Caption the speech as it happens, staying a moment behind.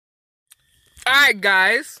Alright,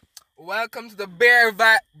 guys. Welcome to the Bear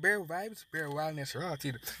Vibes? Bear Wellness.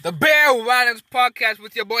 The Bear Wellness Podcast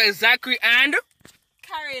with your boy Zachary and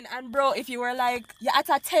Karen. And bro, if you were like, you're at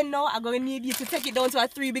a 10 now, I'm going to need you to take it down to a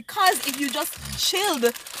 3, because if you just chilled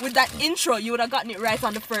with that intro, you would have gotten it right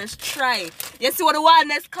on the first try. You see what the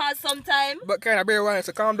wellness costs sometime? But Karen, Bear Wellness,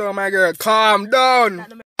 so calm down, my girl. Calm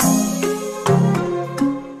down.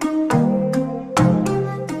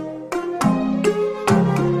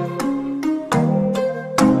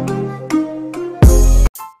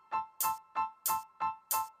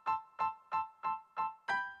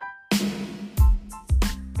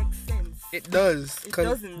 It does,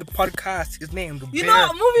 because the podcast is named You Bear.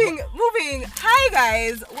 know, moving. Hi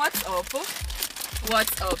guys, what's up?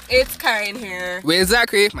 What's up? It's Karen here. With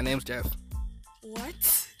Zachary. My name's Jeff.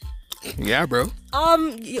 What? Yeah, bro.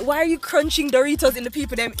 Why are you crunching Doritos in the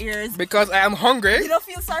people them ears? Because I am hungry. You don't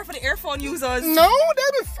feel sorry for the earphone users? No,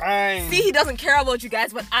 they'll be fine. See, he doesn't care about you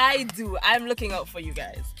guys, but I do. I'm looking out for you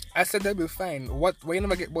guys. I said they'll be fine. Why you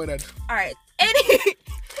never get bored at? Alright.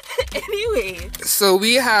 Anyway. So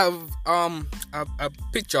we have a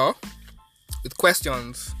picture with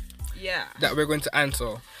questions. Yeah. That we're going to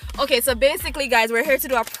answer. Okay, so basically, guys, we're here to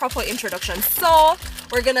do a proper introduction. So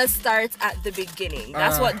we're gonna start at the beginning.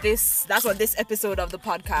 That's what this episode of the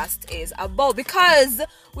podcast is about, because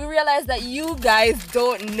we realize that you guys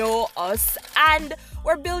don't know us and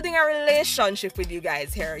we're building a relationship with you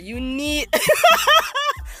guys here. You need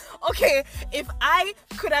Okay, if I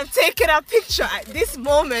could have taken a picture at this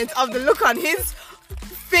moment of the look on his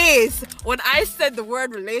face when I said the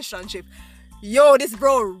word relationship, yo, this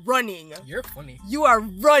bro running. You're funny. You are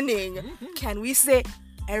running. Can we say,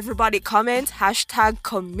 everybody comment,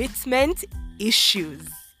 #commitment issues.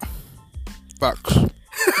 Facts.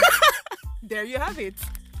 There you have it.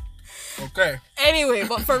 Okay. Anyway,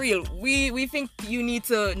 but for real, we think you need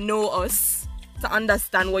to know us to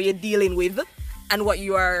understand what you're dealing with and what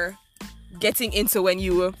you are getting into when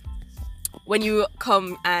you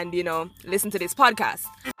come and, you know, listen to this podcast.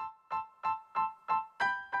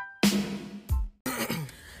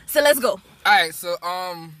 So let's go. Alright, so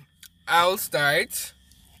I'll start.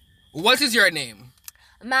 What is your name?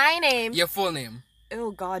 My name. Your full name.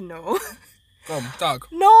 Oh God, no. Come, talk.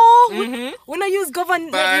 No. We don't use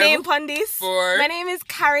government 5, name on this. 4. My name is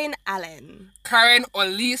Karen Allen. Karen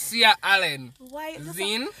Alicia Allen. Why?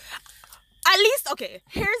 Zine. At least, okay,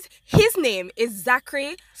 here's his name is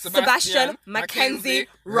Zachary Sebastian Mackenzie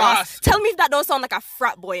Ross. Ross. Tell me if that don't sound like a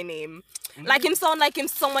frat boy name. Like him sound like him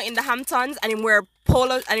somewhere in the Hamptons, and him wear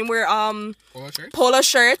polo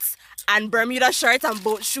shirts and Bermuda shirts and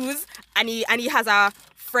boat shoes, and he has a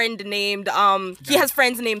friend named he has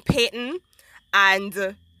friends named Peyton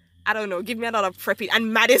and I don't know, give me another preppy,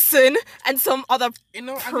 and Madison and some other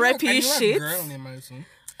preppy shit. Girl named Madison.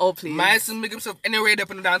 Oh please. Madison make himself anywhere up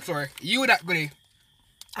in the dance floor. You that goodie.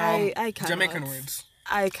 I cannot. Jamaican words.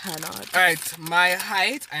 I cannot. Alright, my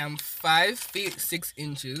height, I am 5 feet 6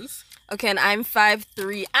 inches. Okay, and I'm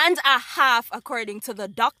 5'3.5" according to the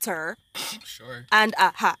doctor. Sure. And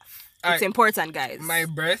a half. All It's right. important, guys. My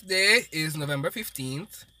birthday is November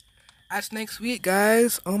 15th. That's next week,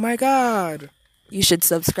 guys. Oh my god. You should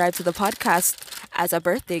subscribe to the podcast as a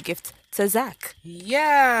birthday gift to Zach.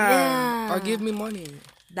 Yeah. Or give me money.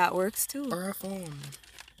 That works too. Or a phone.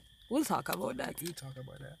 We'll talk about that. You talk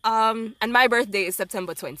about that. And my birthday is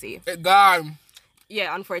September 20. It gone.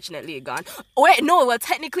 Yeah, unfortunately it gone. Wait, no, well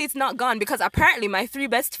technically it's not gone, because apparently my 3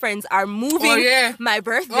 best friends are moving my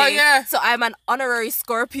birthday. Oh yeah. So I'm an honorary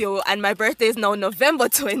Scorpio and my birthday is now November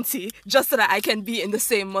 20, just so that I can be in the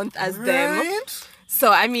same month as them.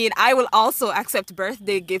 So I mean, I will also accept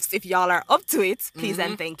birthday gifts if y'all are up to it. Please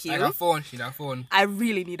and thank you. I got phone. She got phone. I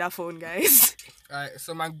really need a phone, guys. Alright,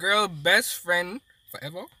 so my girl best friend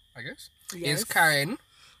forever, I guess, Yes. is Karen.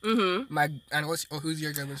 Who's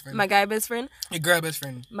your girl best friend? My guy best friend? Your girl best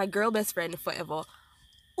friend. My girl best friend forever.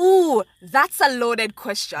 Ooh, that's a loaded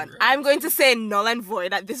question. I'm going to say null and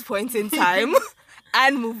void at this point in time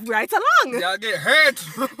and move right along. Y'all get hurt.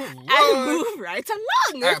 And move right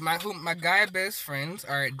along. Alright, my guy best friends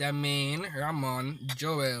are Damaine, Ramon,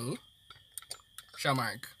 Joel,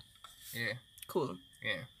 Shamark. Yeah. Cool.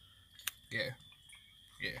 Yeah.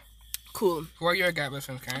 Cool. Who are your guy best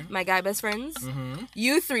friends, Karen? My guy best friends?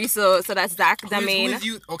 You 3, so that's Zach, Damaine. Who's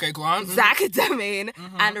you? Okay, go on. Zach, Damaine,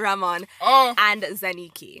 and Ramon, Oh. and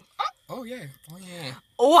Zaniki. Oh yeah.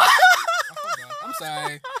 What? I forgot. I'm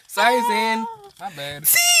sorry. Sorry, Zane. My bad.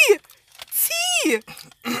 T.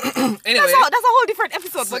 Anyway. That's a whole different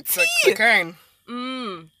episode, but So T. Karen.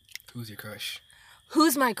 Who's your crush?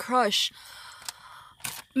 Who's my crush?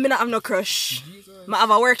 Me not have no crush. Jesus. I have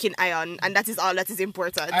a working iron, and that is all that is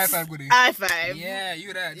important. High five, goodie. High five. Yeah,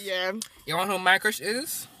 you that. Yeah. You want to know who my crush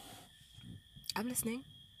is? I'm listening.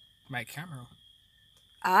 My camera.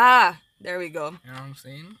 Ah, there we go. You know what I'm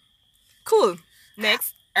saying? Cool.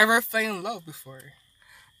 Next. Ever fell in love before?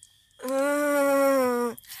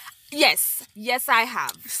 Yes, I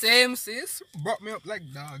have. Same, sis. Brought me up like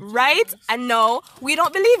dog. Right? And no, we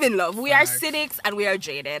don't believe in love. We are Facts. cynics and we are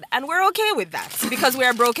jaded, and we're okay with that because we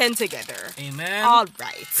are broken together. Amen. All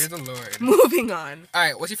right. Praise the Lord. Moving on. All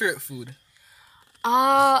right, what's your favorite food?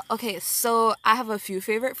 Okay, so I have a few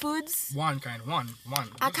favorite foods. One.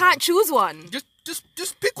 I can't choose one.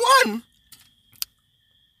 Just pick one.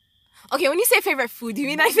 Okay, when you say favorite food, do you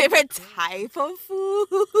mean like favorite type of food?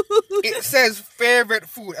 It says favorite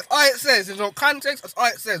food. That's all it says. There's no context. That's all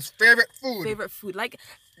it says. Favorite food. Favorite food. Like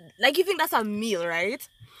you think that's a meal, right?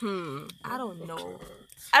 I don't know.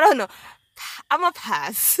 I'm a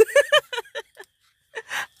pass.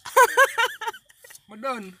 I'm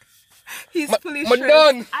done. He's fully I'm sure.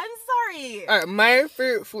 done. I'm sorry. All right, my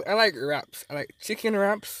favorite food. I like wraps. I like chicken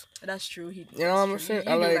wraps. That's true. You know what I'm saying?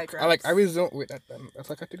 I like wraps. Arizona. Wait, that's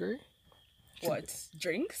a category. What?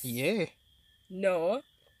 Drinks? Yeah. No.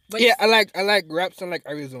 But Yeah, I like wraps and like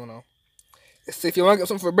Arizona. So if you want to get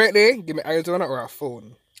something for birthday, give me Arizona or a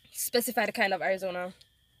phone. specify the kind of Arizona.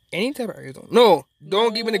 Any type of Arizona. No,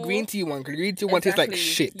 don't give me the green tea one, because the green tea one tastes like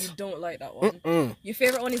shit. You don't like that one. Mm-mm. Your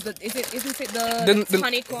favorite one is isn't it the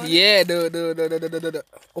tonic one? Yeah, the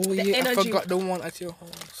oh The yeah, energy. I forgot the one at your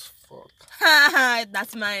house. Fuck.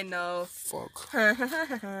 That's mine now. Fuck.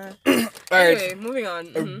 Anyway, Alright. moving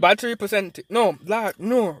on. Battery percentage.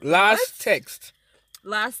 Last text.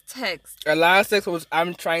 Last text. Our last text was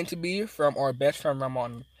I'm trying to be from our best friend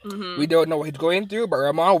Ramon. We don't know what he's going through, but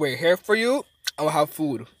Ramon, we're here for you and we'll have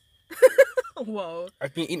food. Whoa.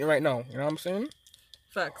 I've been eating right now. You know what I'm saying?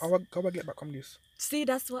 Facts. How I get back on this? See,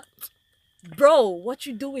 that's what. Bro, what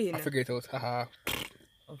you doing? I figured it was haha.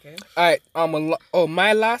 Okay. Alright,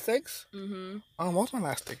 my last text. What's my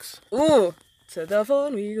last text? Ooh. To the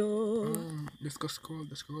phone we go. Let's go scroll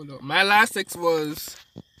up. My last text was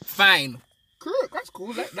fine. Cool, that's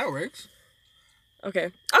cool. That works. Okay.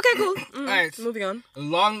 Okay, cool. Alright. Moving on.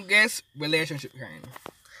 Longest relationship kind.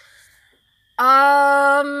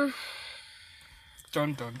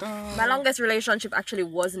 Dun dun dun. My longest relationship actually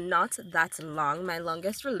was not that long. My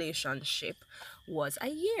longest relationship was a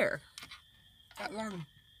year. That long.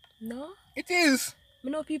 No? It is. I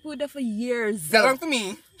know people there for years. That long for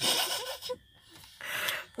me.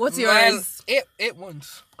 What's yours? Eight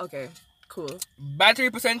months. Okay, cool. Battery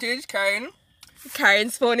percentage, Karen.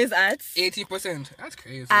 Karen's phone is at 80%. That's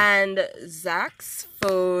crazy. and Zach's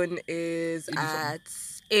phone is 80 at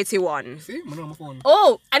 81. See, I'm on my phone.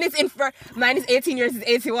 Oh, and it's in front. Mine is 18 years, is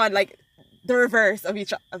 81. Like the reverse of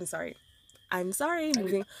each other. I'm sorry.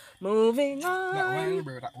 Moving on. That well,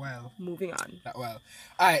 bro. That well. Moving on. That well.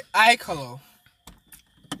 Alright, eye color.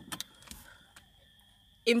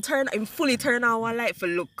 I'm fully turn on one light for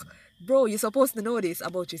look. Bro, you're supposed to know this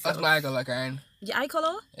about yourself. That's my eye color, Karen. Your eye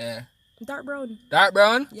color? Yeah. Dark brown. Dark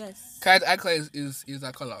brown? Yes. Karen's eye color is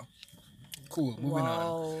that color. Cool. Moving on.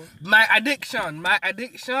 Wow. My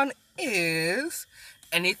addiction is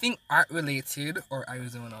anything art related or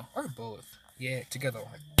Arizona or both. Yeah, together.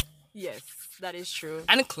 Yes, that is true.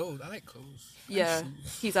 And clothes. I like clothes. And Yeah,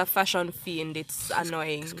 shoes. he's a fashion fiend. It's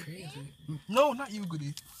annoying. It's crazy. No, not you,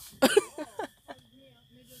 goody.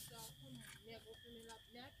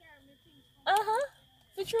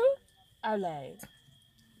 For true? I lied.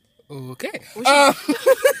 Okay.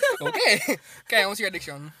 Okay. Okay, what's your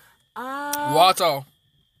addiction? Water.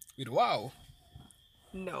 With wow.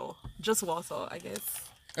 No, just water, I guess.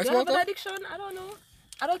 That's Do I have water? an addiction? I don't know.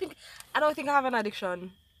 I don't think I have an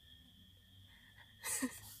addiction.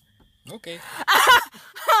 Okay.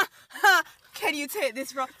 Can you take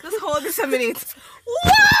this from? Just hold this a minute.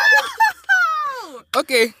 Wow!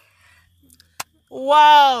 Okay.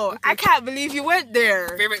 Wow! I can't believe you went there.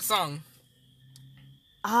 Favorite song?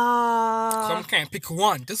 Some kind. Pick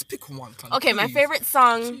one. Just pick one. Tom, Okay, my please. favorite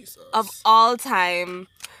song Jesus. of all time.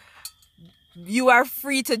 You are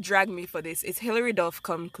free to drag me for this. It's Hilary Duff,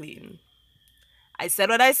 Come Clean. I said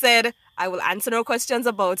what I said. I will answer no questions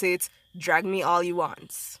about it. Drag me all you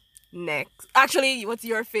want. Next. Actually, what's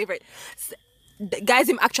your favorite? Guys,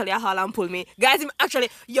 him actually a haul and pull me. Guys, him actually,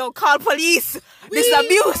 yo, call police. This is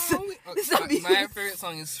abuse. This is abuse. My favorite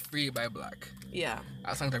song is Free by Black. Yeah.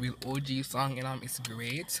 That song's a real OG song, and it's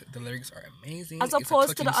great. The lyrics are amazing. As It's a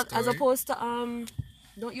opposed to touching story.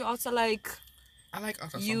 don't you also like I like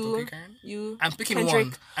other songs. you? I'm picking Kendrick?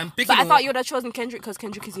 one. I'm picking But I one. thought you would have chosen Kendrick because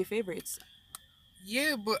Kendrick is your favorite.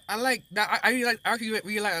 Yeah, but I like that. I really like. I actually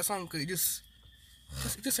really like that song because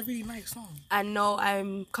it's just a really nice song. And now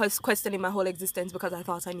I'm questioning my whole existence because I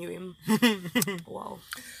thought I knew him. Wow.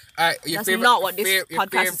 Alright, That's not what this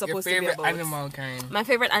podcast is supposed to be about. Animal, Karen. My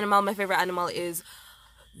favorite animal is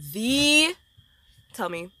the... Tell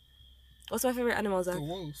me. What's my favorite animal, Zach? The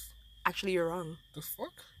wolf. Actually, you're wrong. The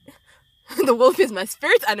fuck? The wolf is my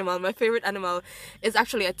spirit animal. My favorite animal is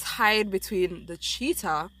actually a tie between the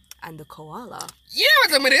cheetah and the koala. Yeah,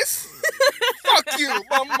 tell me this. Fuck you,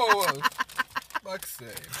 bumble. Fuck's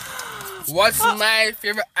sake. What's my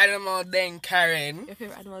favorite animal then, Karen? Your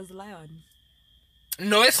favorite animal is the lion.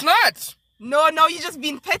 No, it's not. No, you just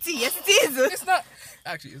being petty. Yes, it is. It's not.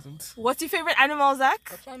 Actually, isn't. What's your favorite animal,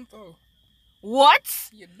 Zach? A planto. What?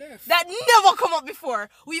 You're deaf. That never come up before.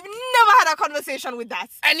 We've never had a conversation with that.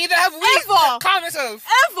 And neither have we. Ever. Calm yourself.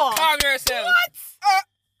 Ever. Calm yourself. What?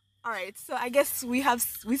 All right, so I guess we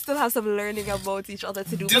still have some learning about each other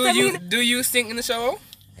to do. Do you sing in the show?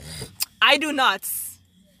 I do not.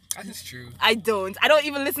 That is true. I don't. I don't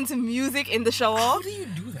even listen to music in the shower. How do you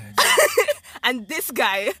do that? And this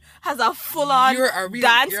guy has a full-on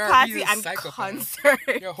dance party and concert.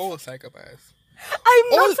 You're a whole psychopath. I'm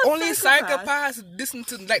not only psychopaths listen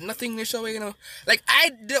to like nothing in the show, you know. Like I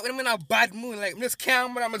do it when I'm in a bad mood. Like I'm just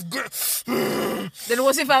calm, but I'm just good. Then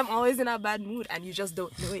what if I'm always in a bad mood and you just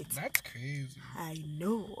don't know it? That's crazy. I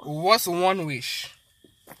know. What's one wish?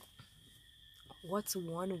 What's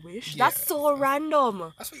one wish? Yeah. That's so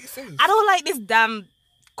random. That's what you say. I don't like this damn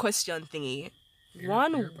question thingy.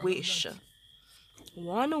 One wish.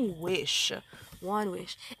 One wish. One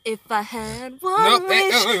wish. If I had one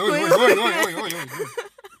wish.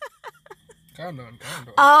 Calm down.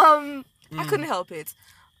 I couldn't help it.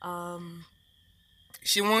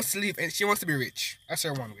 She wants to leave and she wants to be rich. That's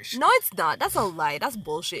her one wish. No, it's not. That's a lie. That's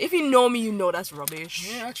bullshit. If you know me, you know that's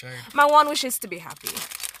rubbish. Yeah, I tried. My one wish is to be happy.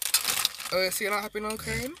 So you're not happy now,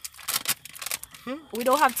 Karen? We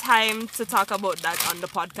don't have time to talk about that on the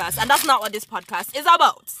podcast, and that's not what this podcast is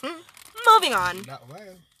about. Moving on. Not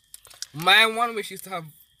well. My one wish is to have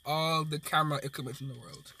all the camera equipment in the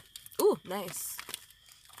world. Ooh, nice.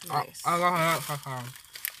 Nice. Okay,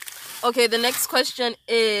 Okay, the next question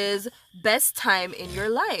is best time in your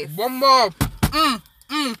life. one more.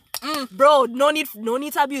 Bro, no need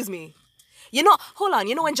to abuse me. You know, hold on.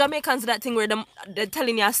 You know when Jamaicans do that thing where they're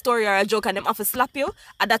telling you a story or a joke and them have to slap you?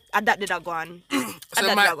 At that did I go on.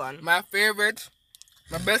 My favorite,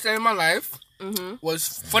 my best time in my life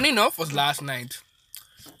was, funny enough, was last night.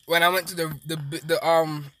 When I went to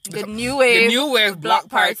the New Wave block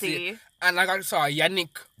party. And I got to saw Yannick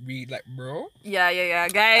read, like, bro. Yeah.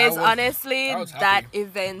 Guys, honestly, that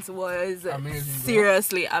event was amazing,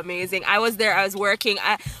 seriously amazing. I was there. I was working.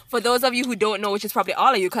 For those of you who don't know, which is probably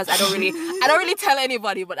all of you, because I don't really tell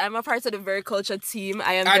anybody, but I'm a part of the Very Culture team.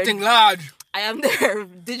 I think large. I am their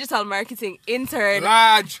digital marketing intern.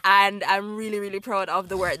 Large. And I'm really, really proud of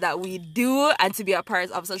the work that we do and to be a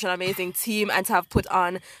part of such an amazing team and to have put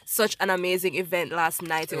on such an amazing event last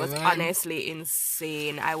night. It was honestly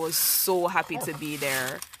insane. I was so happy to be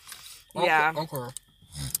there. Yeah. Okay.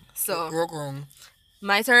 So,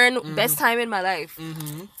 my turn. Best time in my life.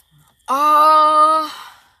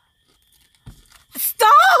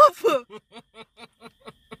 Stop!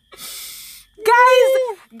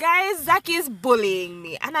 Guys, Zach is bullying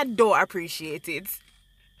me and I don't appreciate it.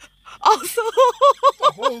 Also,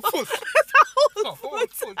 the whole foot. The whole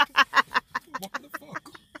foot. What the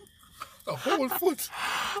fuck? The whole foot.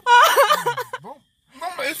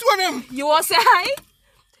 It's two of them. You want to say hi?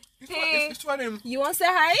 It's two of them. You want to say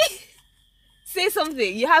hi? Say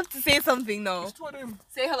something. You have to say something now. It's two of them.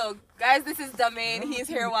 Say hello. Guys, this is Damain. He's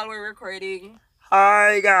here while we're recording.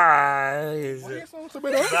 Hi guys. Bye.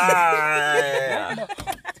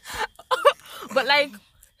 But like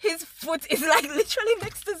his foot is like literally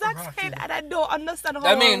next to Zach's head and I don't understand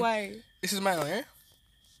how or why. This is mine, eh?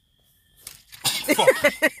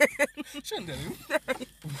 Shouldn't tell you.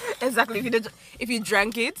 Exactly. If you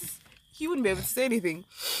drank it, he wouldn't be able to say anything.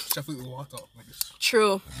 Should have put the water up like this.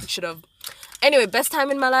 True. You should have. Anyway, best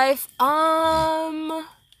time in my life.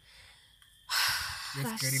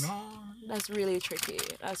 Let's get it on. That's really tricky.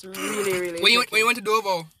 That's really, really when tricky. you went to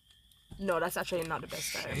Dovo? No, that's actually not the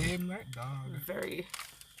best time. Same that dog. Very.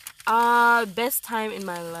 Best time in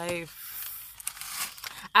my life.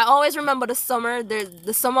 I always remember the summer of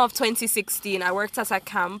 2016. I worked at a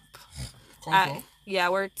camp. I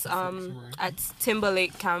worked at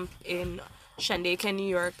Timberlake Camp in Shandaken, New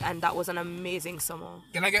York, and that was an amazing summer.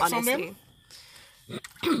 Can I get some then? Yeah.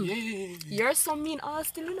 You're so mean,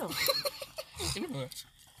 still, you know. You know that.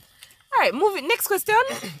 Alright, moving. Next question.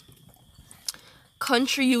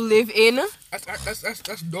 country you live in.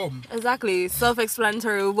 That's dumb. Exactly.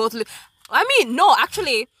 Self-explanatory. We both I mean, no,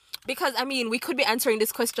 actually, because I mean, we could be answering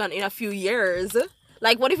this question in a few years.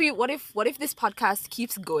 Like, what if this podcast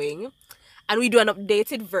keeps going, and we do an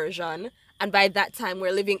updated version, and by that time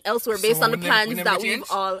we're living elsewhere based on the plans that we've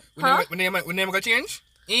all. We never gonna change.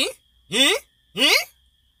 We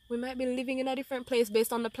might be living in a different place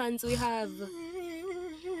based on the plans we have.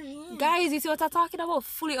 Guys, you see what I'm talking about?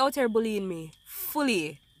 Fully out here bullying me.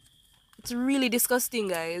 Fully. It's really disgusting,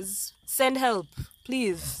 guys. Send help,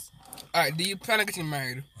 please. Alright, do you plan on getting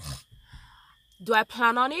married? Do I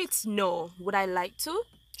plan on it? No. Would I like to?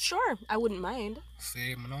 Sure, I wouldn't mind.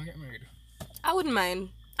 Same, I'm not get married. I wouldn't mind.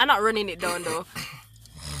 I'm not running it down though.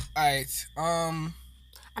 Alright, and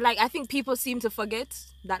like I think people seem to forget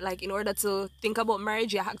that like in order to think about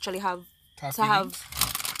marriage, you actually have to have.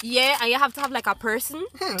 Yeah, and you have to have like a person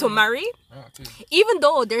to marry. Even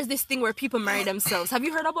though there's this thing where people marry themselves. Have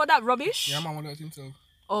you heard about that rubbish? Yeah, man, I think so.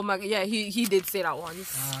 Oh my god, yeah, he did say that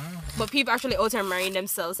once. But people actually out there marrying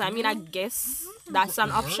themselves. I mean, I guess that's an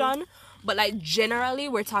option. But like generally,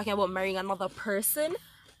 we're talking about marrying another person.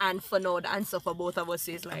 And for now, the answer for both of us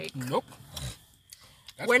is like... Nope.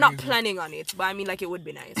 We're not planning on it. But I mean, like, it would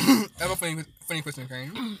be nice. I have a funny question,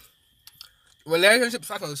 Karen. Relationship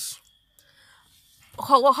status.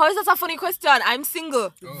 How is that a funny question? I'm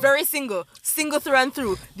single. Oh. Very single. Single through and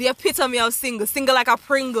through. The epitome of single. Single like a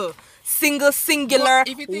Pringle. Single, singular,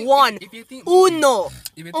 one. If you think uno.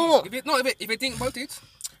 If you think about it,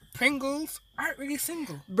 Pringles aren't really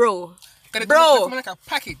single. Bro. They come like a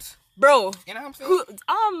packet. Bro. You know what I'm saying?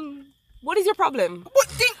 What is your problem?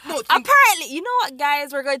 Think. Apparently, you know what,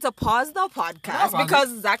 guys? We're going to pause the podcast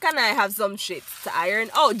because Zach and I have some shit to iron.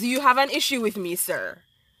 Oh, do you have an issue with me, sir?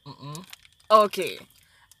 Okay.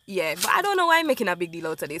 Yeah, but I don't know why I'm making a big deal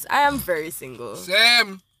out of this. I am very single.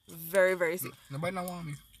 Same. Very, very single. Nobody not want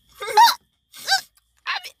me.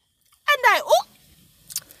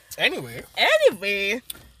 Anyway.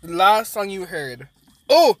 The last song you heard.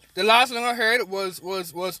 Oh, the last song I heard was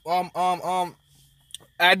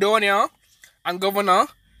Adonia and Governor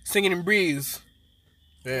singing in Breeze.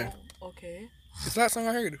 Yeah. Oh, okay. It's that song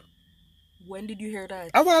I heard. When did you hear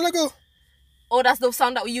that? A while ago. Oh, that's the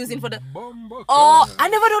sound that we're using for the... Oh, I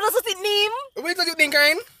never know that's what it named. Wait, what you think,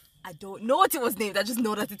 Karen? I don't know what it was named. I just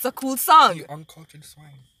know that it's a cool song. You uncultured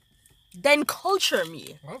swine. Then culture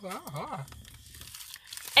me.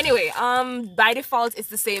 Anyway, by default, it's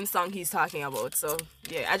the same song he's talking about. So,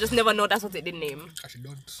 yeah, I just never know that's what it did name. Cause you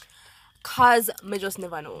don't. Cause me just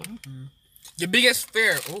never know. Your biggest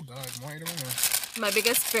fear. Oh, God. Why don't know? My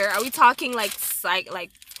biggest fear. Are we talking like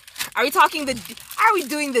are we talking are we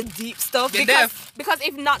doing the deep stuff? Because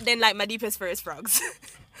if not, then like my deepest fear is frogs.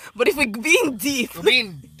 But if we're being deep. We're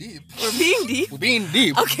being deep. We're being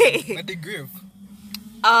deep? Okay. Let the grief.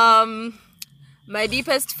 My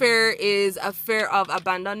deepest fear is a fear of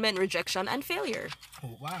abandonment, rejection, and failure.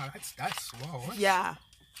 Oh, wow. That's wow. Yeah.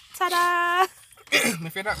 Ta-da! Me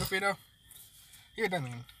fear. Here, that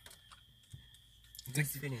man.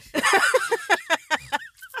 It's finished.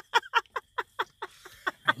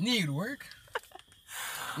 I need work.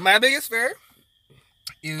 My biggest fear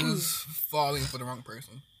is falling for the wrong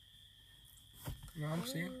person. You know what I'm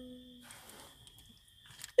saying?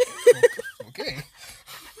 Okay.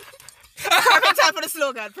 Perfect time for the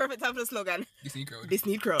slogan.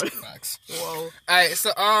 Disney crowd. Facts. Whoa. Alright,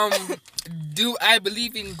 so do I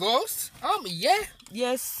believe in ghosts? Yeah.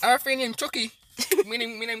 Yes. I have a friend named Chucky. me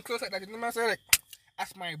name close like that. You know what I'm saying? Like,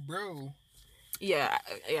 that's my bro. Yeah,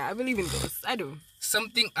 I believe in ghosts. I do.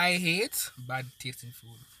 Something I hate, bad taste in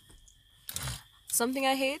food. Something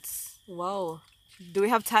I hate? Wow. Do we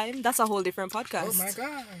have time? That's a whole different podcast. Oh my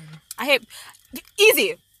god. I hate...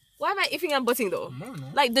 Easy. Why am I ifing and butting though? No.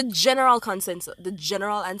 Like the general consensus, the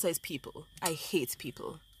general answer is people. I hate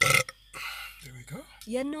people. There we go.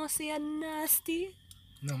 You know, say you're nasty.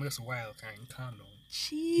 No, I'm just a wild kind. Calm down.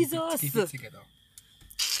 Jesus. Keep it together.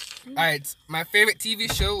 Alright, my favorite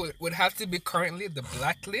TV show would have to be currently The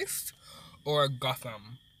Blacklist or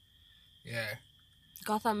Gotham. Yeah.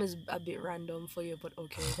 Gotham is a bit random for you, but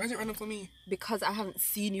okay. Why is it random for me? Because I haven't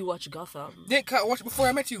seen you watch Gotham. I watched it before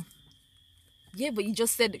I met you. Yeah, but you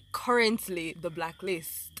just said currently The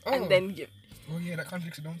Blacklist. Oh. And then you... Oh yeah, that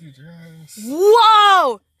contradicts don't do yes.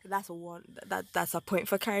 Wow! That's a point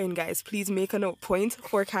for Karen, guys. Please make a note. Point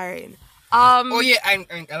for Karen. Oh yeah, I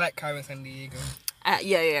like Carmen Sandiego.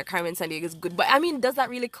 Yeah, Carmen Sandiego is good. But I mean, does that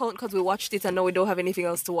really count? Because we watched it and now we don't have anything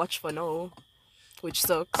else to watch for now. Which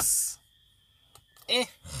sucks.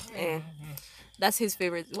 That's his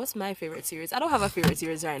favorite. What's my favorite series? I don't have a favorite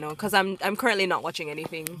series right now because I'm currently not watching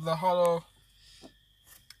anything. The Hollow.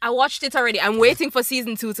 I watched it already. I'm waiting for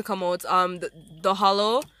season 2 to come out. The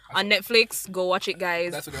Hollow on Netflix. Go watch it,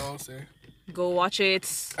 guys. That's what they all say. Go watch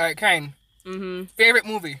it. Alright, Kine. Favorite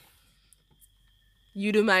movie?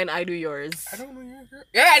 You do mine, I do yours. I don't know yours.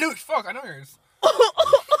 Yeah, I do. Fuck, I know yours.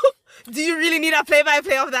 Do you really need a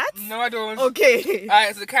play-by-play of that? No, I don't. Okay.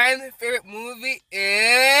 Alright, so Kine's favorite movie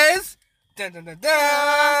is... Dun, dun, dun,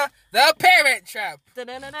 dun, The Parent Trap. Dun,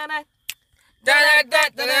 dun, dun, dun, dun, dun, dun,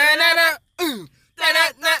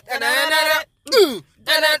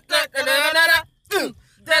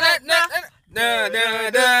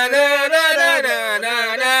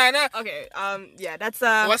 dun, dun. Okay, yeah, that's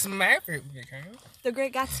What's my favorite movie, Kine? The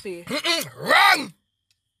Great Gatsby. Wrong!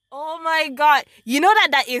 Oh my god. You know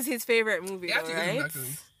that is his favorite movie, It though, actually right? isn't,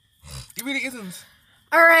 actually. It really isn't.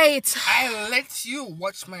 Alright. I let you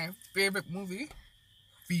watch my favorite movie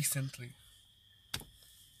recently.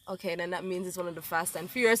 Okay, then that means it's one of the Fast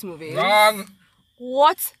and Furious movies. Wrong.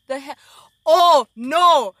 What the hell? Oh,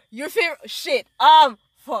 no. Your favorite... Shit.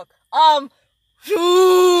 Fuck.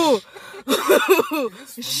 Shoo.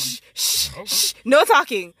 Shh. No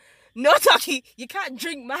talking. No talking. You can't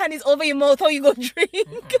drink. My hand is over your mouth. How you go drink?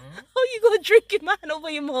 How you go drink it, my hand over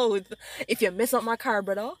your mouth? If you mess up my car,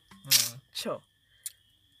 brother. Sure.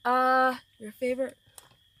 Your favorite?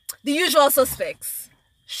 The Usual Suspects.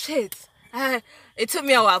 Shit. It took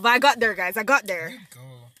me a while, but I got there, guys. I got there. There you go.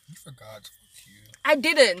 You forgot. Fuck you. I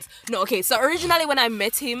didn't. No, okay. So originally when I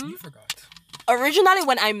met him... You forgot. Okay,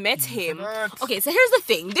 so here's the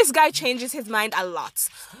thing. This guy changes his mind a lot.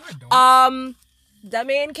 No, I don't.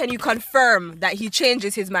 Damian, can you confirm that he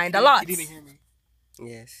changes his mind a lot? He didn't hear me.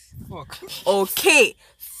 Yes. Fuck. Okay,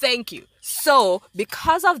 thank you. So,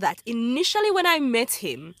 because of that, initially when I met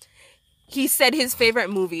him, he said his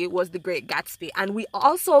favorite movie was The Great Gatsby. And we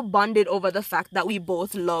also bonded over the fact that we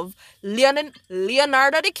both love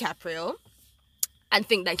Leonardo DiCaprio and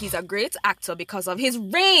think that he's a great actor because of his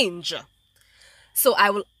range. So I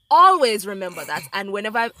will always remember that. And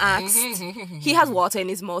whenever I'm asked, he has water in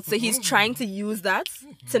his mouth. So he's trying to use that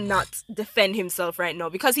to not defend himself right now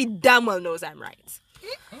because he damn well knows I'm right.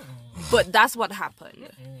 But that's what happened.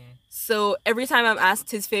 So every time I'm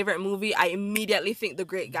asked his favorite movie, I immediately think The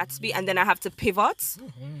Great Gatsby, and then I have to pivot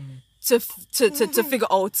to figure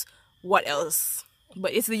out what else.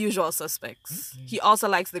 But it's The Usual Suspects. He also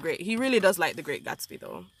likes he really does like The Great Gatsby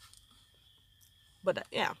though. But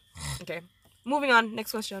yeah, okay. Moving on,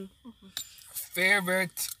 next question.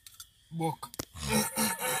 Favorite book?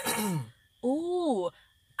 Ooh,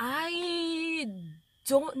 I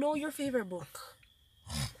don't know your favorite book.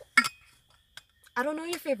 I don't know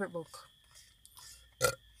your favorite book.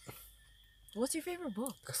 What's your favorite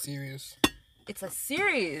book? A series. It's a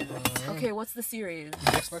series. Okay, what's the series?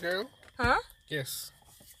 Yes, my girl? Huh? Yes.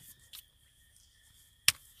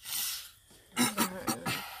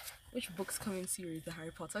 Which books come in series? The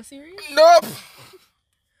Harry Potter series? Nope!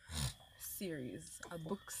 Series. A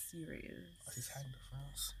book series. His hand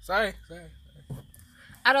France. Sorry.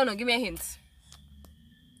 I don't know. Give me a hint.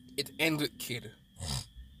 It ends with kid.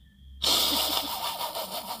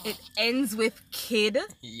 It ends with kid?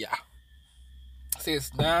 Yeah. Says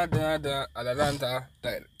da da da adadanta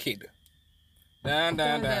da kid. Da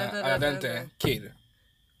da da adadanta kid. Kid.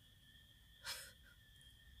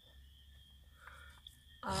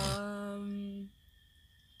 I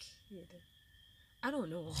don't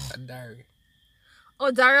know. A diary.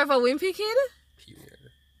 Oh, Diary of a Wimpy Kid? Period.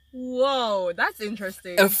 Whoa, that's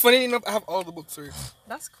interesting. And funny enough, I have all the books right.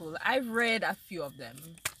 That's cool. I've read a few of them.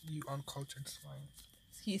 You uncultured swine.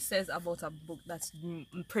 He says about a book that's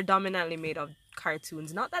predominantly made of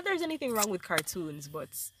cartoons. Not that there's anything wrong with cartoons, but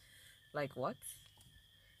like what?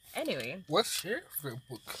 Anyway. What's your favorite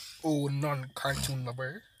book? Oh, non-cartoon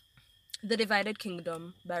lover. The Divided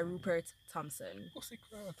Kingdom by Rupert Thompson. What's it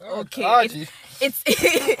called? Okay, it's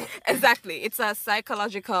exactly. It's a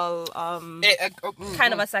psychological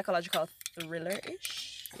kind of a psychological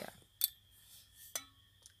thriller-ish. Yeah.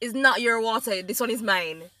 It's not your water. This one is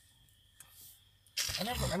mine.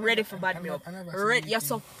 I'm ready for bad milk. You're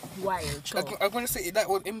so wild. I'm gonna say that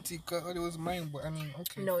was empty because it was mine, but I mean,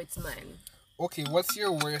 okay. No, it's mine. Okay, what's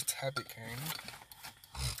your worst habit, Karen?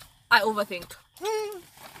 I overthink.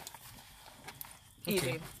 Okay.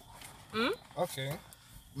 Easy. Okay.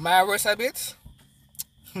 My worst habit?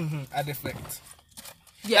 I deflect.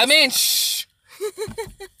 Yes. I mean, shh.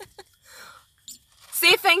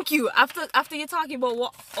 Say thank you after you're talking about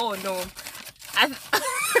what? Oh no,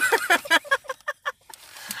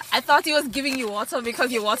 I thought he was giving you water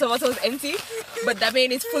because your water bottle was empty, but that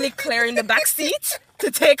man is fully clearing the back seat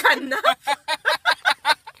to take a nap.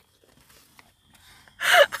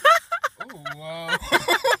 Oh wow.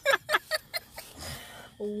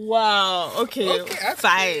 Wow. Okay.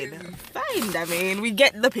 Fine. I mean, we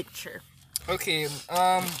get the picture. Okay.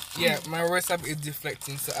 Yeah, my worst habit is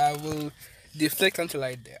deflecting, so I will deflect until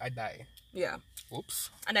I die. Yeah. Oops.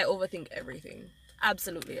 And I overthink everything.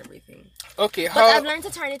 Absolutely everything. Okay. But I've learned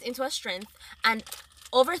to turn it into a strength, and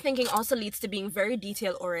overthinking also leads to being very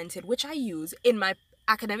detail oriented, which I use in my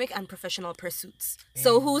academic and professional pursuits.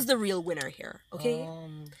 So who's the real winner here? Okay.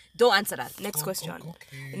 Don't answer that. Next question.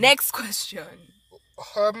 Okay. Next question.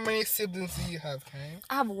 How many siblings do you have, Karen?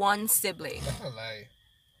 I have one sibling. That's a lie.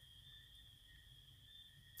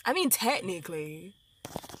 I mean, technically.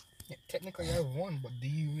 Yeah, technically, I have one, but do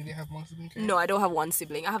you really have one sibling, Karen? No, I don't have one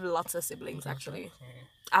sibling. I have lots of siblings, actually. Okay.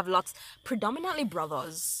 I have lots, predominantly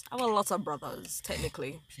brothers. I have lots of brothers,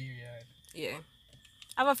 technically. Period. Yeah.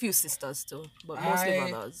 I have a few sisters too, but mostly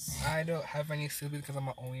brothers. I don't have any siblings because I'm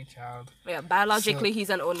an only child. Yeah, biologically he's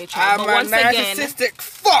an only child. I'm But once a again, narcissistic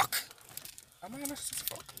fuck! Am I a narcissistic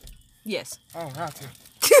fuck? yes. Oh, not to.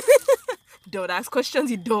 Don't ask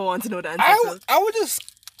questions you don't want to know the answer. I would just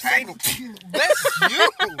try to bless you.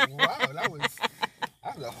 Wow, that was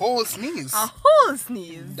a whole sneeze. A whole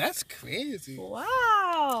sneeze. That's crazy.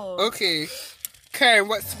 Wow. Okay, Karen,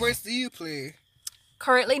 what sports do you play?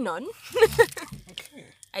 Currently none. Okay.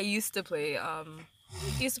 I used to play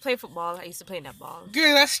football. I used to play netball.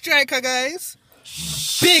 Girl, a striker, guys.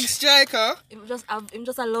 Big striker. It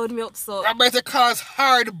just allowed me up so. Roberta calls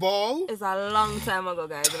hardball. It's a long time ago,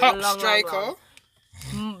 guys. Top long, striker.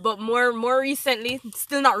 long. But more recently,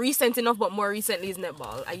 still not recent enough, but more recently is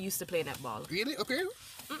netball. I used to play netball. Really? Up here?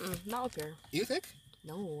 Not up here. You think?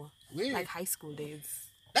 No. Where? Like high school days.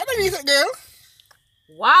 That don't music, girl.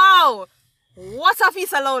 Wow! What a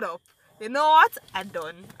piece of load up. You know what? I'm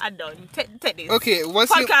done. Take this. Okay,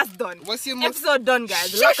 Podcast done. What's your most... Episode done,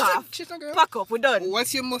 guys. Lock off. Girl. Pack up. We're done.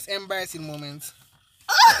 What's your most embarrassing moment?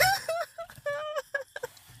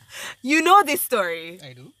 You know this story.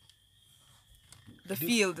 I do. The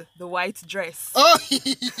field, the white dress. Oh!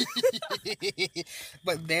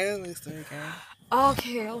 But there's the story, Karen.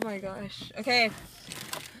 Okay, oh my gosh. Okay.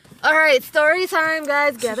 Alright, story time,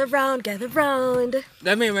 guys. Gather round.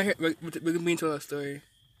 That made my head... We're being told a story.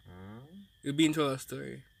 You're being told a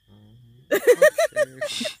story.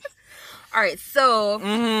 Alright, so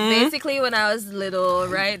basically when I was little,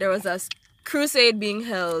 right, there was a crusade being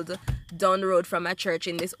held down the road from my church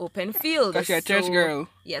in this open field. Because you're a church girl.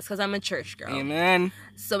 Yes, because I'm a church girl. Amen.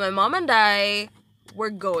 So my mom and I were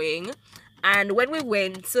going, and when we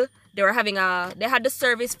went, they had the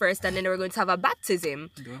service first, and then they were going to have a baptism.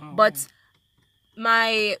 Oh. But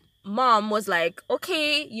my mom was like,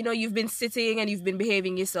 okay, you know, you've been sitting and you've been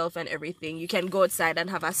behaving yourself and everything. You can go outside and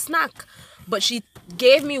have a snack. But she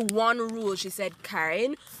gave me one rule. She said,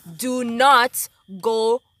 Karen, do not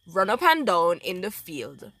go run up and down in the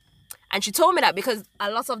field. And she told me that because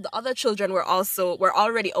a lot of the other children were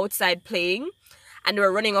already outside playing, and they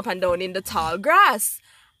were running up and down in the tall grass.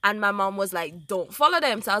 And my mom was like, don't follow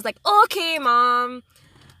them. So I was like, okay, mom.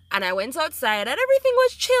 And I went outside and everything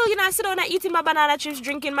was chill. You know, I sit down and eating my banana chips,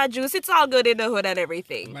 drinking my juice. It's all good in the hood and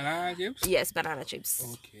everything. Banana chips? Yes, banana chips.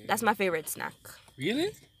 Okay. That's my favorite snack.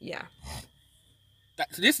 Really? Yeah.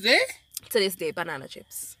 To this day? To this day, banana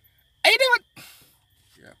chips. I never...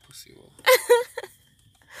 You're a pussy.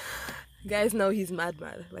 Guys know he's mad.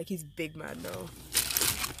 Like, he's big mad now.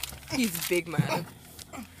 He's big mad.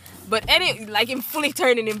 But like him fully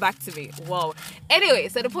turning him back to me. Wow. Anyway,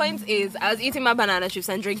 so the point is, I was eating my banana chips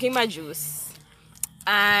and drinking my juice.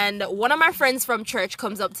 And one of my friends from church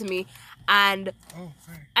comes up to me and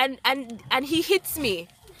he hits me.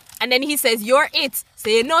 And then he says, you're it. So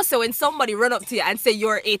you know, so when somebody run up to you and say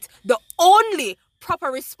you're it, the only proper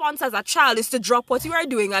response as a child is to drop what you are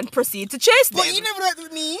doing and proceed to chase them. But you never did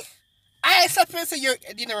with me. I accept and say you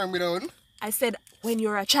never run me down. I said, when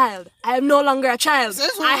you're a child, I am no longer a child.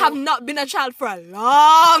 Says who? I have not been a child for a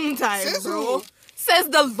long time, Says bro. who? Says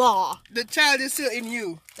the law. The child is still in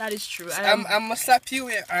you. That is true. I'm gonna slap you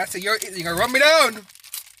and I say you're gonna run me down.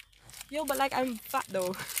 Yo, but like I'm fat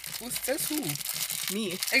though. Who says who?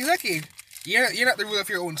 Me. Exactly. You're not the ruler of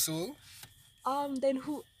your own soul. Then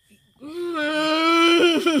who?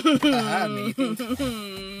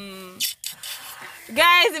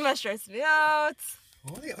 Guys, it must stress me out.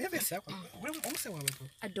 What have you said? What say one ago?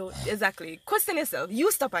 I don't exactly. Question yourself. You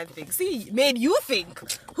stop and think. See, made you think.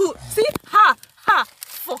 Who? See? Ha!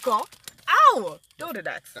 Fucker. Ow! Don't do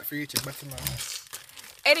that. That for you, check back to mine.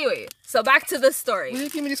 Anyway, so back to the story. What do you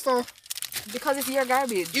give me this for? Because it's your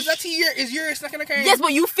garbage. Is that is yours not gonna carry? Yes,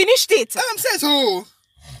 but you finished it. Says who?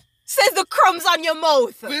 Says the crumbs on your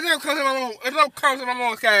mouth. There's no crumbs in my mouth. There's no crumbs in my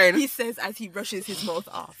mouth, Karen. He says as he brushes his mouth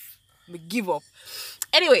off. Me give up.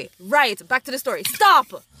 Anyway, right, back to the story. Stop!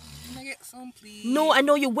 Can I get some, please? No, I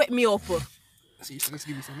know you wet me up. See, let's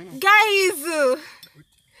give you some, you know. Guys!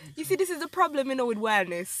 You see, this is the problem, you know, with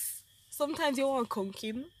wellness. Sometimes you want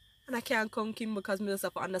conking, and I can't conking because me just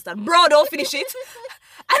have to understand. Bro, don't finish it.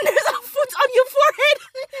 And there's a foot on your forehead.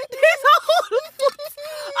 There's a whole foot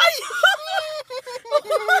on your...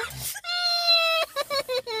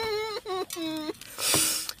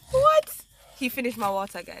 What? He finished my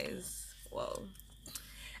water, guys. Whoa.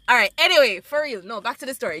 Alright, anyway, for real. No, back to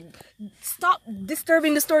the story. Stop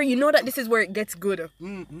disturbing the story. You know that this is where it gets good.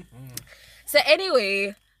 So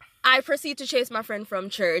anyway, I proceed to chase my friend from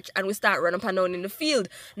church and we start running up and down in the field.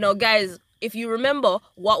 Now, guys, if you remember,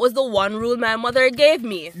 what was the one rule my mother gave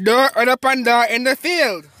me? Don't run up and down in the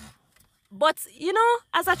field. But, you know,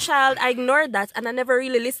 as a child, I ignored that and I never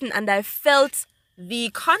really listened, and I felt the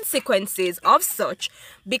consequences of such,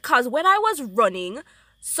 because when I was running,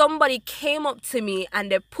 somebody came up to me and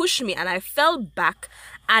they pushed me and I fell back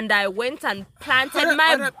and I went and planted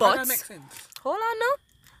my butt. That makes sense. Hold on now.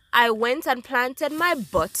 I went and planted my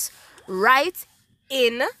butt right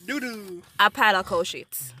in Doo-doo. a pile of cow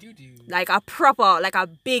shit. Doo-doo. Like a proper, like a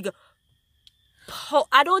big,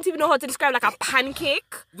 I don't even know how to describe, like a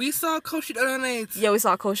pancake. We saw cow shit the other night. Yeah, we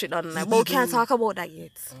saw cow shit on the night, but we can't talk about that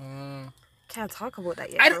yet. Can't talk about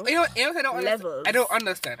that yet, I bro. don't, you know, I don't Levels. understand. I don't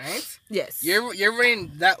understand, right? Yes. You're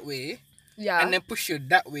running that way, Yeah. and then push you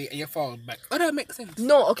that way, and you fall back. Oh, that makes sense.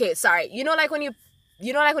 No, okay, sorry. You know, like when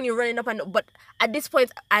you're running up and, but at this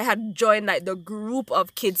point, I had joined like the group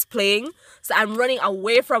of kids playing, so I'm running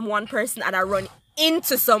away from one person and I run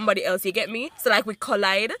into somebody else. You get me? So like we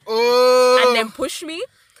collide, Oh. and then push me.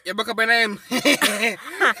 You broke up my name.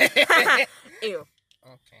 Ew.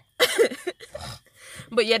 Okay.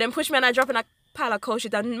 But yeah, then push me and I drop in a pile of cow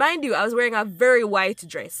shit. And mind you, I was wearing a very white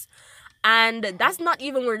dress. And that's not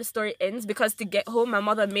even where the story ends, because to get home, my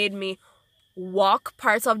mother made me walk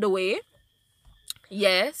parts of the way.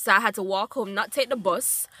 Yeah, so I had to walk home, not take the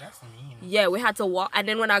bus. That's mean. Yeah, we had to walk. And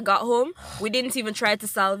then when I got home, we didn't even try to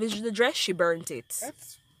salvage the dress. She burnt it.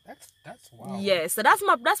 That's wow. Yeah, so that's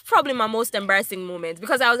probably my most embarrassing moment,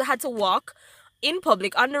 because I had to walk in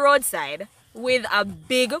public on the roadside with a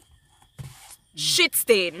big shit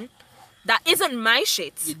stain that isn't my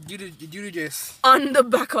shit You do the dress. on the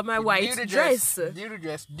back of my white Do the dress. Do the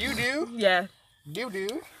dress. Do. Yeah,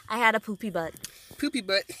 Do. I had a poopy butt. Poopy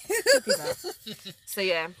butt. Poopy butt. So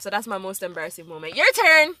yeah, so that's my most embarrassing moment. Your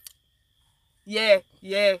turn. Yeah.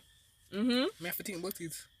 Me have to think about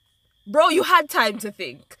it. Bro, you had time to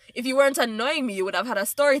think. If you weren't annoying me, you would have had a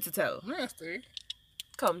story to tell. Yeah, story.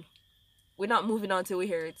 Come. We're not moving on till we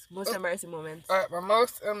hear it. Most embarrassing moment. Alright, my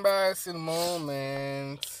most embarrassing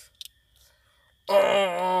moment.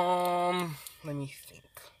 Let me think.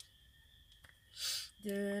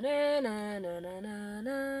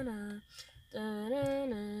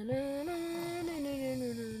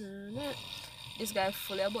 This guy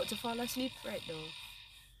fully about to fall asleep right now.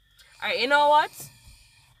 Alright, you know what?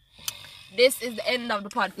 This is the end of the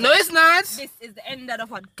podcast. No, it's not. This is the end of the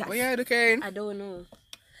podcast. Oh yeah, okay. I don't know.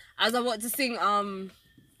 I was about to sing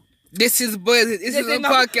This is a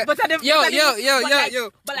podcast. But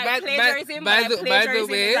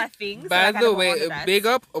by the way, big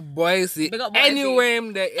up boys. Big up Boise. Anywhere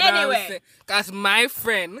in the Anyway. Cause my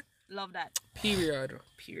friend. Love that. Period.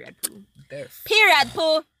 Period poo. Deaf. Period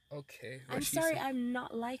poo. Okay. I'm sorry, I'm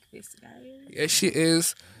not like this, guys. Yeah, she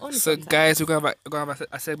is. Only So sometimes. guys, we're gonna have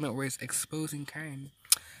a segment where it's exposing Karen.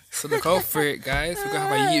 So look out for it, guys. We're gonna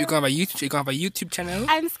have a YouTube channel,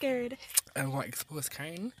 I'm scared. and we're gonna expose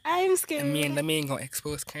Karen. I'm scared. And me and Lemmy gonna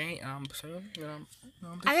expose Karen. So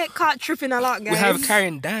I get caught tripping a lot, guys. we have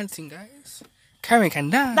Karen dancing, guys. Karen can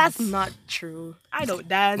dance. That's not true. I don't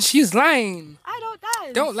dance. She's lying. I don't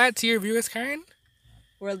dance. Don't lie to your viewers, Karen.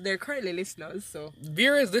 Well, they're currently listeners, so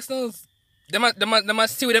Viewers, listeners, they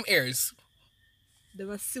must see with them ears. they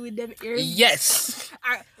must see with them ears. Yes.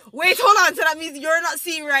 Alright, wait, hold on. So that means you're not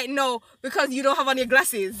seeing right now because you don't have on your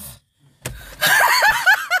glasses.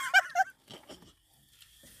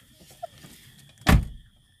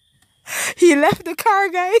 He left the car,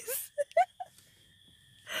 guys.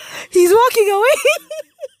 He's walking away.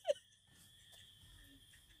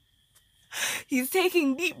 He's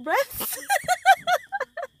taking deep breaths.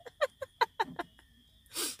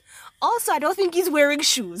 Also, I don't think he's wearing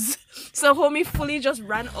shoes. So homie fully just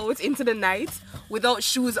ran out into the night without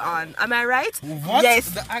shoes on. Am I right? What? Yes.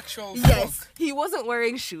 The actual Yes. fuck? He wasn't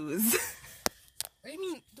wearing shoes. I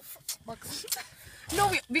mean, the fuck?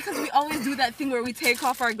 No, because we always do that thing where we take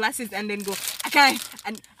off our glasses and then go, I can't,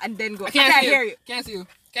 and then go, I can't hear you. Can't see you.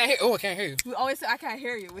 Can't hear. Oh, I can't hear you. We always say, I can't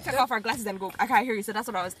hear you. We take off our glasses and go, I can't hear you. So that's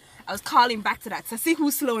what I was calling back to that. So see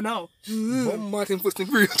who's slow now. Martin Fusten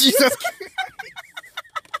Grill. Jesus.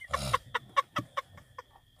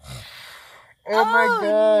 Oh my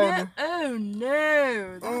god.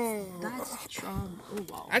 No. That's strong. Oh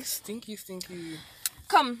wow. That's stinky.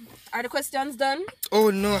 Come, are the questions done? Oh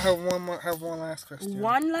no, I have one more. Have one last question.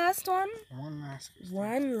 One last one? One last question.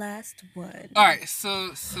 One last one. Alright,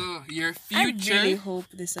 so your future. I really hope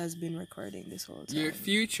this has been recording this whole time. Your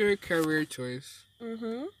future career choice.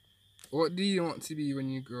 Mm-hmm. What do you want to be when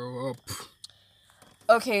you grow up?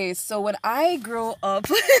 Okay, so when I grow up,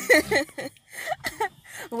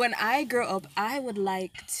 I would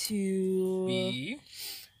like to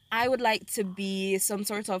be some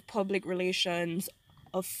sort of public relations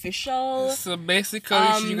official. So basically,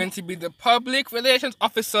 you're going to be the public relations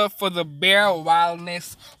officer for the Bear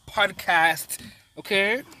Wildness podcast.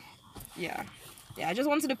 Okay? Yeah, I just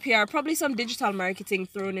wanted to PR, probably some digital marketing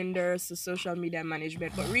thrown in there, so social media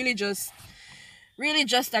management, but really just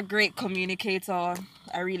a great communicator,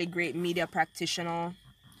 a really great media practitioner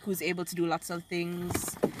who's able to do lots of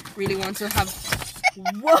things. Really want to have...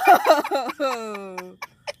 Whoa!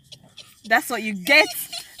 That's what you get.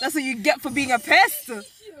 That's what you get for being a pest. Yeah,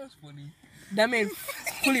 that's funny. That man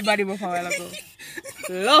fully body up a while ago.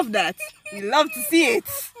 Love that. You love to see it.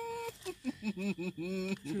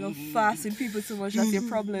 You love fasting people too much. That's your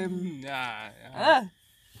problem. Nah.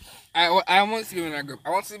 I want to be in that group.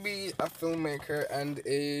 I want to be a filmmaker and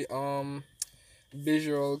a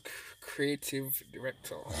visual creative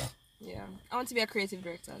director. Yeah, I want to be a creative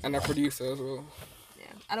director. And a producer as well.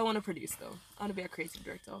 Yeah, I don't want to produce though. I want to be a creative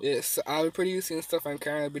director. Yes, I'll be producing stuff and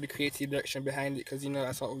Karen will be the creative direction behind it because, you know,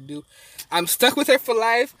 that's what we do. I'm stuck with her for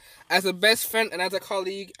life as a best friend and as a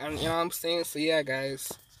colleague, and you know what I'm saying? So yeah,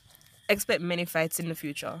 guys. Expect many fights in the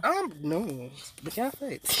future. No. We can't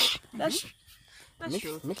fight. That's true.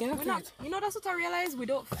 We can't fight. You know, that's what I realized. We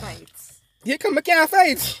don't fight. Yeah, come, we can't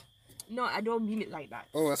fight. No, I don't mean it like that.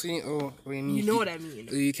 Oh, I see. Oh, you know what I mean.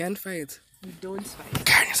 You can't fight. You don't fight.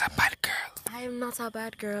 Karen is a bad girl. I am not a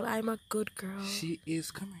bad girl. I'm a good girl. She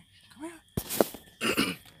is. Come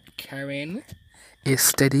here. Karen is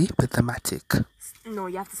steady with the matic. No,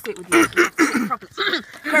 you have to say it with you. You have to say it properly.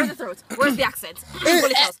 Where's the throat? Where's the accent?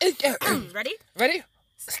 Ready? Ready?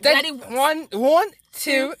 Steady. One,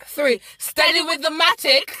 two, three. Steady with the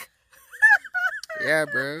matic. Yeah,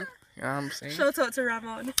 bro. You know what I'm saying? Shout out to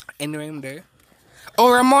Ramon. Anyway, I'm there.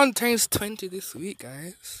 Oh, Ramon turns 20 this week,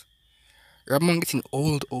 guys. Ramon getting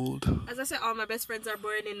old. As I said, all my best friends are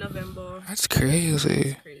born in November. That's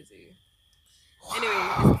crazy. Wow.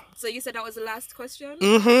 Anyway, so you said that was the last question?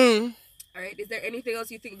 Mm-hmm. Alright, is there anything else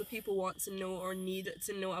you think the people want to know or need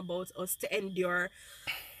to know about us to endure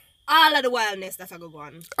all of the wildness that's going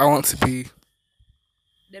on? I want to be.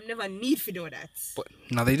 Them never need to know that. But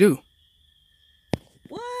now they do.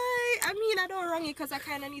 Why? I mean, I don't wrong you because I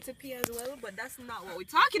kind of need to pee as well, but that's not what we're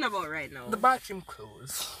talking about right now. The bathroom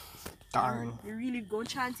closed. Darn. You really go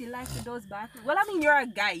chanty life with those bathrooms? Well, I mean, you're a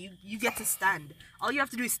guy. You get to stand. All you have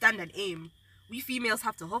to do is stand and aim. We females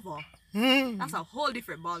have to hover. That's a whole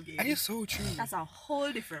different ballgame. That is so true. That's a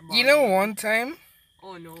whole different ballgame. You know, one time...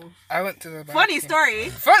 Oh no. I went to the bathroom. Funny story.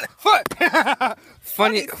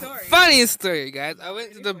 Funny story, guys. I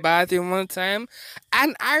went to the bathroom one time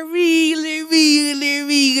and I really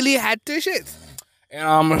had to shit. You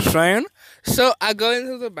know what I'm saying? So I go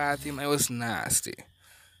into the bathroom. It was nasty.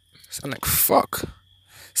 So I'm like, fuck.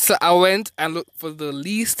 So I went and looked for the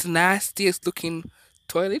least nastiest looking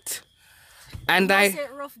toilet. And That's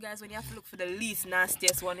it rough, guys, when you have to look for the least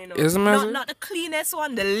nastiest one, you know. Isn't it? Not the cleanest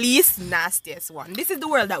one, the least nastiest one. This is the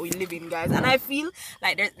world that we live in, guys. And I feel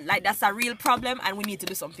like that's a real problem and we need to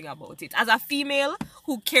do something about it. As a female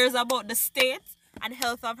who cares about the state and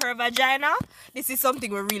health of her vagina, this is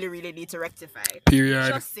something we really need to rectify. Period.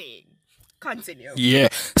 Just saying. Continue. Yeah.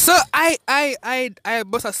 So I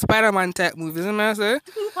bought a Spider-Man type movie, isn't it, sir?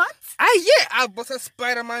 What? I bought a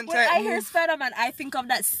Spider-Man type When I movie. hear Spider-Man, I think of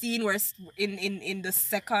that scene where in the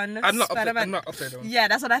second I'm not Spider-Man. upside down. Yeah,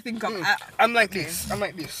 that's what I think of. I'm like this. You know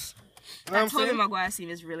That Tobey Maguire scene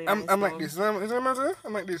is really nice. I'm like this. Is that matter?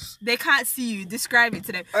 I'm like this. They can't see you. Describe it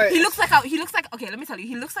to them. Right. He looks like okay, let me tell you.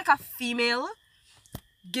 He looks like a female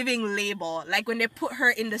giving labor. Like when they put her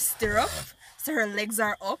in the stirrup, so her legs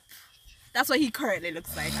are up. That's what he currently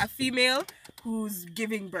looks like. A female who's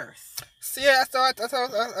giving birth. So yeah,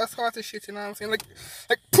 that's how to shit, you know what I'm saying? Like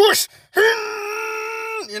push!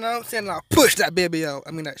 You know what I'm saying? Now push that baby out.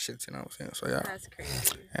 I mean that shit, you know what I'm saying? So yeah. That's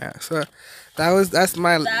crazy. Yeah, so that's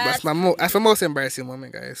my most embarrassing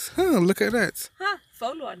moment, guys. Look at that.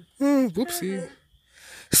 Found one. Whoopsie.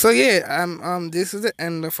 So yeah, this is the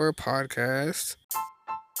end of our podcast.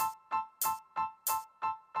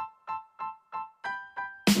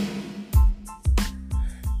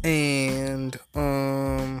 And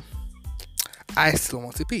I still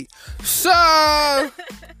want to pee. So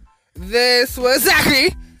this was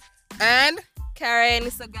Zachary and Karen.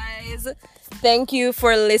 So guys, thank you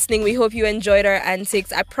for listening. We hope you enjoyed our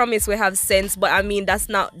antics. I promise we have sense, but I mean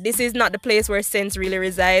this is not the place where sense really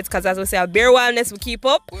resides, because as we say, our bare wildness we keep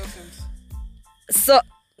up. So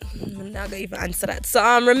I'm not gonna even answer that. So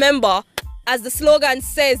remember, as the slogan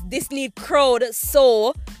says, this need crowd.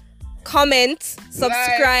 So comment,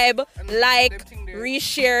 subscribe, like,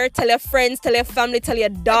 reshare, tell your friends, tell your family, tell your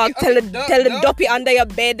dog, tell the duppy under your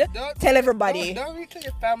bed, tell everybody. Don't really tell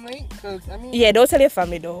your family, because I mean. Yeah, don't tell your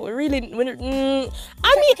family though. Really, I mean,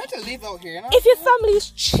 try to live out here. You know? if your family is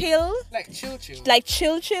chill, like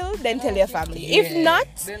chill, then tell your family. Yeah, If not,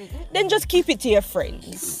 then just keep it to your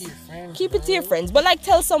friends. Keep it to your friends. But like,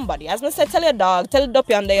 tell somebody. As I said, tell your dog, tell the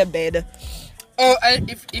duppy under your bed. Oh,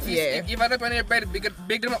 if I don't on your bed,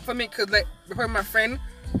 big them up for me, cause like before my friend,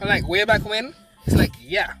 like way back when, it's like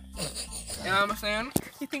yeah, you know what I'm saying?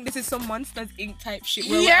 You think this is some Monsters Inc. type shit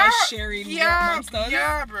where we're all sharing monsters?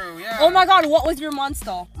 Yeah, bro, yeah. Oh my god, what was your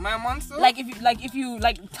monster? My monster? Like if you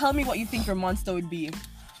tell me what you think your monster would be.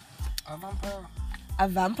 A vampire. A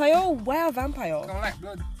vampire? Why a vampire? I don't like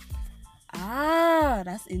blood. Ah,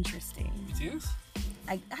 that's interesting. It is?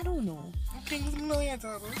 I don't know. Okay,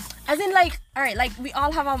 As in, like, alright, like we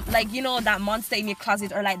all have a, like, you know, that monster in your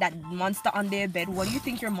closet, or like that monster under your bed. What do you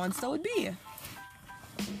think your monster would be?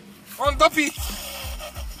 On Duppy.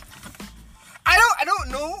 I don't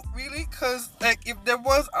know really, cause like if there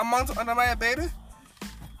was a monster under my bed,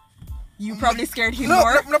 you probably scared him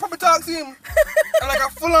more. No, probably talk to him. And like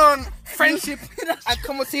a full-on friendship and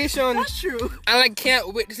conversation. That's true. I like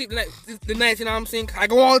can't wait to sleep the night, you know what I'm saying? I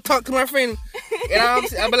go on to talk to my friend. You know what I'm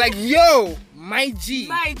saying? I'll be like, yo, my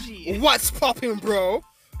G. What's popping, bro?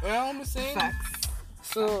 You know what I'm saying? Facts.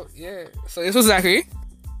 So, yeah. So, this was Zachary.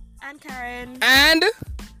 And Karen. And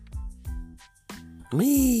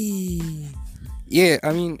Me. yeah,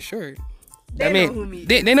 I mean, sure. They know who me is.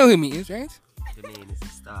 They know who me is, right? The man is a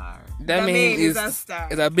star. That man is a star.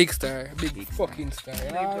 Is a big star. Big fucking star.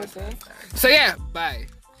 You know what I'm saying? So, yeah, bye.